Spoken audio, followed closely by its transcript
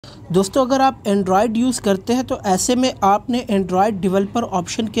दोस्तों, अगर आप एंड्रॉयड यूज़ करते हैं तो ऐसे में आपने एंड्रॉयड डेवलपर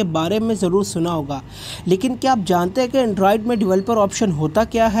ऑप्शन के बारे में ज़रूर सुना होगा। लेकिन क्या आप जानते हैं कि एंड्रॉयड में डेवलपर ऑप्शन होता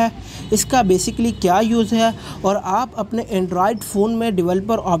क्या है, इसका बेसिकली क्या यूज़ है और आप अपने एंड्रॉयड फ़ोन में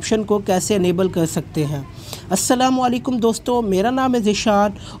डेवलपर ऑप्शन को कैसे इनेबल कर सकते हैं। अस्सलाम वालेकुम दोस्तों, मेरा नाम है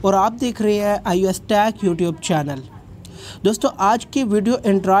ज़िशान और आप देख रहे हैं iOS टेक यूट्यूब चैनल। दोस्तों, आज की वीडियो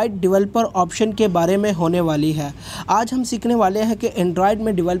एंड्रॉयड डेवलपर ऑप्शन के बारे में होने वाली है। आज हम सीखने वाले हैं कि एंड्रॉयड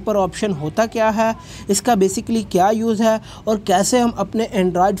में डेवलपर ऑप्शन होता क्या है, इसका बेसिकली क्या यूज़ है और कैसे हम अपने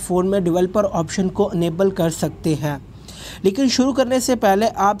एंड्रॉयड फ़ोन में डेवलपर ऑप्शन को इनेबल कर सकते हैं। लेकिन शुरू करने से पहले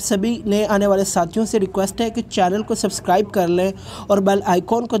आप सभी नए आने वाले साथियों से रिक्वेस्ट है कि चैनल को सब्सक्राइब कर लें और बेल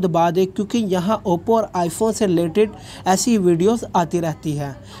आइकॉन को दबा दें, क्योंकि यहाँ ओप्पो और आईफोन से रिलेटेड ऐसी वीडियोस आती रहती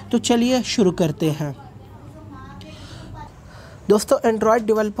हैं। तो चलिए शुरू करते हैं। दोस्तों, एंड्रॉयड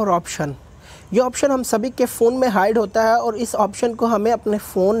डेवलपर ऑप्शन, ये ऑप्शन हम सभी के फ़ोन में हाइड होता है और इस ऑप्शन को हमें अपने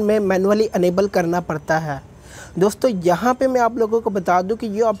फ़ोन में मैनुअली अनेबल करना पड़ता है। दोस्तों, यहाँ पे मैं आप लोगों को बता दूं कि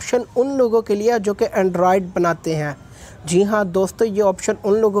ये ऑप्शन उन लोगों के लिए है जो कि एंड्रॉयड बनाते हैं। जी हाँ दोस्तों, ये ऑप्शन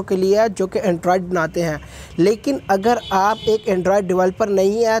उन लोगों के लिए है जो कि एंड्रॉयड बनाते हैं। लेकिन अगर आप एक एंड्रॉयड डेवलपर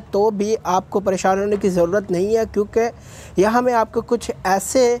नहीं है तो भी आपको परेशान होने की ज़रूरत नहीं है, क्योंकि यहाँ मैं आपको कुछ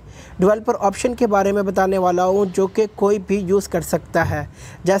ऐसे डेवलपर ऑप्शन के बारे में बताने वाला हूँ जो कि कोई भी यूज़ कर सकता है।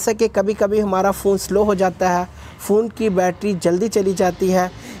 जैसा कि कभी कभी हमारा फ़ोन स्लो हो जाता है, फ़ोन की बैटरी जल्दी चली जाती है,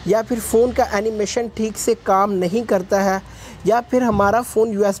 या फिर फ़ोन का एनिमेशन ठीक से काम नहीं करता है, या फिर हमारा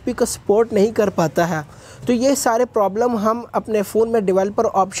फ़ोन USB को सपोर्ट नहीं कर पाता है। तो ये सारे प्रॉब्लम हम अपने फ़ोन में डेवलपर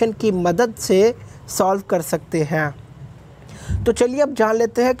ऑप्शन की मदद से सॉल्व कर सकते हैं। तो चलिए अब जान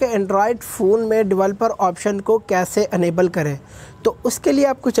लेते हैं कि एंड्रॉयड फ़ोन में डेवलपर ऑप्शन को कैसे अनेबल करें। तो उसके लिए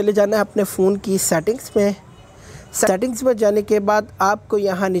आपको चले जाना है अपने फ़ोन की सेटिंग्स में। सेटिंग्स में जाने के बाद आपको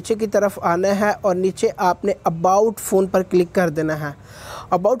यहाँ नीचे की तरफ आना है और नीचे आपने अबाउट फ़ोन पर क्लिक कर देना है।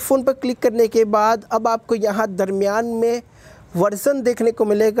 अबाउट फ़ोन पर क्लिक करने के बाद अब आपको यहाँ दरमियान में वर्ज़न देखने को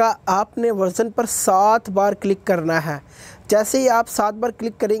मिलेगा। आपने वर्ज़न पर 7 बार क्लिक करना है। जैसे ही आप 7 बार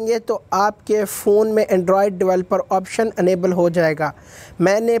क्लिक करेंगे तो आपके फ़ोन में एंड्रॉयड डेवलपर ऑप्शन अनेबल हो जाएगा।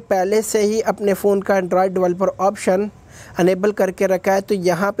 मैंने पहले से ही अपने फ़ोन का एंड्रॉयड डेवलपर ऑप्शन अनेबल करके रखा है। तो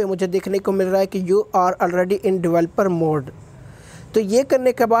यहाँ पे मुझे देखने को मिल रहा है कि you are already in developer mode. तो ये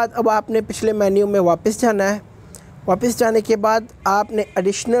करने के बाद अब आपने पिछले मेन्यू में वापस जाना है। वापस जाने के बाद आपने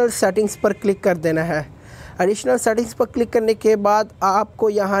एडिशनल सेटिंग्स पर क्लिक कर देना है। एडिशनल सेटिंग्स पर क्लिक करने के बाद आपको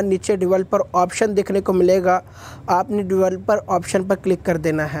यहाँ नीचे डेवलपर ऑप्शन देखने को मिलेगा। आपने डेवलपर ऑप्शन पर क्लिक कर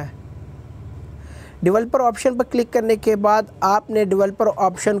देना है। डेवलपर ऑप्शन पर क्लिक करने के बाद आपने डेवलपर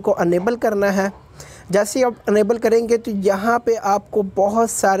ऑप्शन को अनेबल करना है। जैसे ही आप अनेबल करेंगे तो यहाँ पे आपको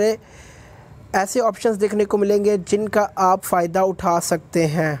बहुत सारे ऐसे ऑप्शंस देखने को मिलेंगे जिनका आप फ़ायदा उठा सकते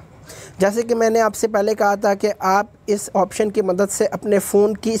हैं। जैसे कि मैंने आपसे पहले कहा था कि आप इस ऑप्शन की मदद से अपने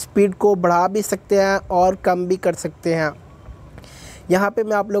फ़ोन की स्पीड को बढ़ा भी सकते हैं और कम भी कर सकते हैं। यहाँ पे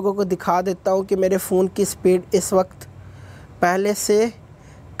मैं आप लोगों को दिखा देता हूँ कि मेरे फ़ोन की स्पीड इस वक्त पहले से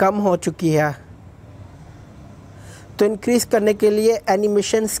कम हो चुकी है। तो इंक्रीज़ करने के लिए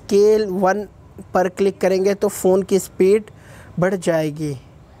एनिमेशन स्केल 1 पर क्लिक करेंगे तो फ़ोन की स्पीड बढ़ जाएगी।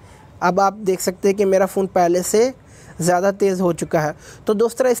 अब आप देख सकते हैं कि मेरा फ़ोन पहले से ज़्यादा तेज़ हो चुका है। तो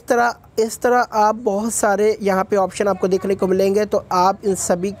दोस्तों, इस तरह आप बहुत सारे यहाँ पे ऑप्शन आपको देखने को मिलेंगे, तो आप इन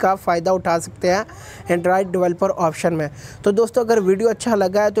सभी का फ़ायदा उठा सकते हैं एंड्रॉयड डेवलपर ऑप्शन में। तो दोस्तों, अगर वीडियो अच्छा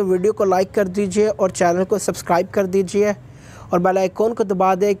लगा है तो वीडियो को लाइक कर दीजिए और चैनल को सब्सक्राइब कर दीजिए और बेल आइकॉन को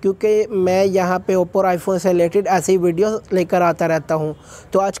दबा दें, क्योंकि मैं यहाँ पे ओप्पो और आईफोन से रिलेटेड ऐसी वीडियो लेकर आता रहता हूँ।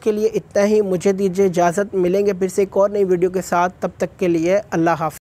 तो आज के लिए इतना ही, मुझे दीजिए इजाज़त। मिलेंगे फिर से एक और नई वीडियो के साथ, तब तक के लिए अल्लाह हाफ़िज़।